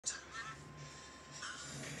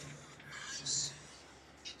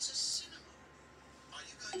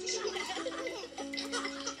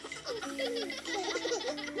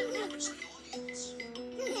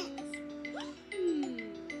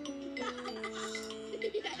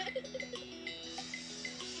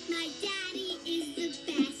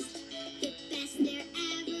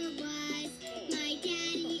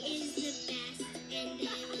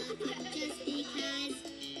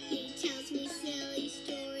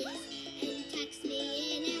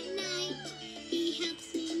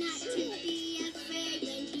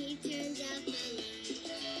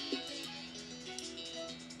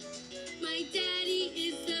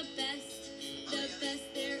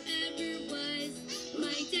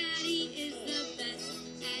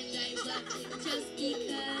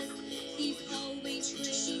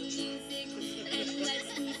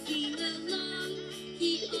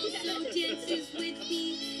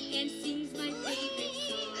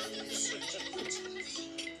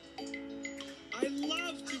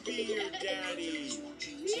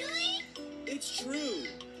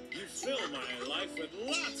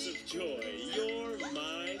Joy, you're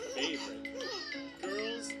my favorite.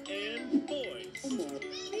 Girls and boys.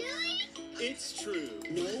 Really? It's true.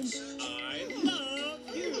 No, I love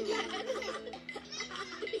you.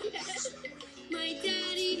 My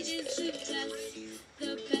daddy is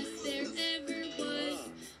the best there ever was.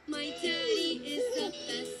 My daddy is the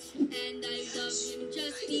best, and I love him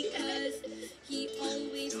just because he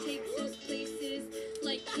always takes us places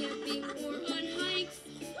like camping or on hikes.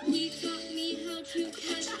 He taught me how to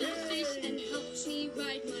catch the fish and helped me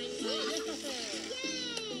ride my bike.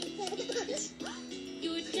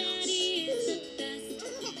 Your daddy is the best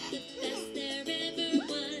there ever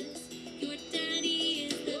was. Your daddy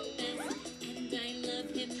is the best, and I love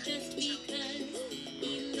him just because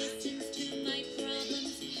he listens to my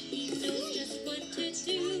problems. He knows just what to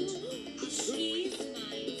do. He's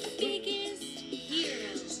my biggest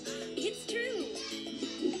hero. It's true.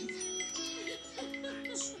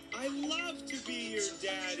 I love to be your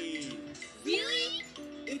daddy. Really?